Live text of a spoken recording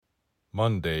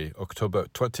Monday, October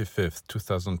 25th,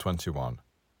 2021.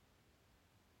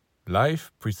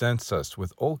 Life presents us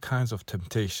with all kinds of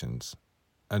temptations,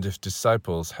 and if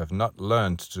disciples have not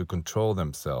learned to control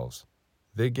themselves,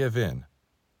 they give in,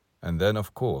 and then,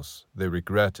 of course, they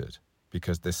regret it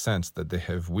because they sense that they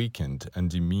have weakened and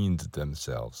demeaned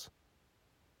themselves.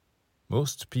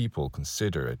 Most people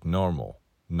consider it normal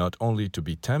not only to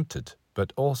be tempted,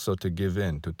 but also to give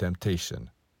in to temptation.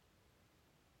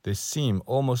 They seem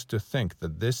almost to think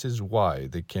that this is why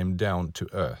they came down to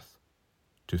earth,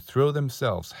 to throw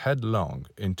themselves headlong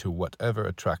into whatever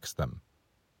attracts them.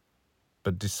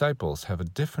 But disciples have a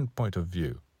different point of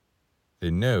view.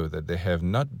 They know that they have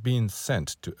not been sent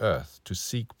to earth to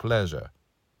seek pleasure,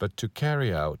 but to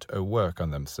carry out a work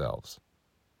on themselves.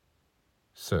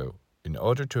 So, in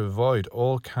order to avoid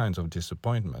all kinds of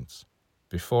disappointments,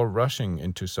 before rushing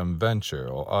into some venture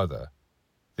or other,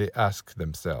 they ask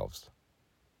themselves,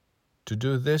 to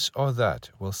do this or that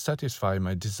will satisfy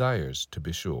my desires, to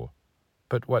be sure,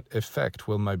 but what effect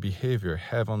will my behavior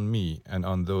have on me and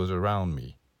on those around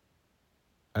me?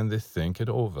 And they think it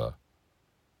over.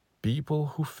 People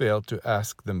who fail to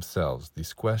ask themselves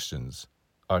these questions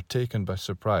are taken by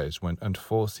surprise when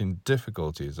unforeseen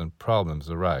difficulties and problems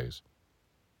arise.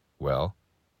 Well,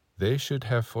 they should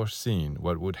have foreseen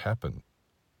what would happen.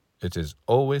 It is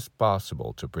always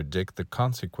possible to predict the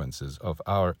consequences of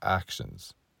our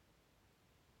actions.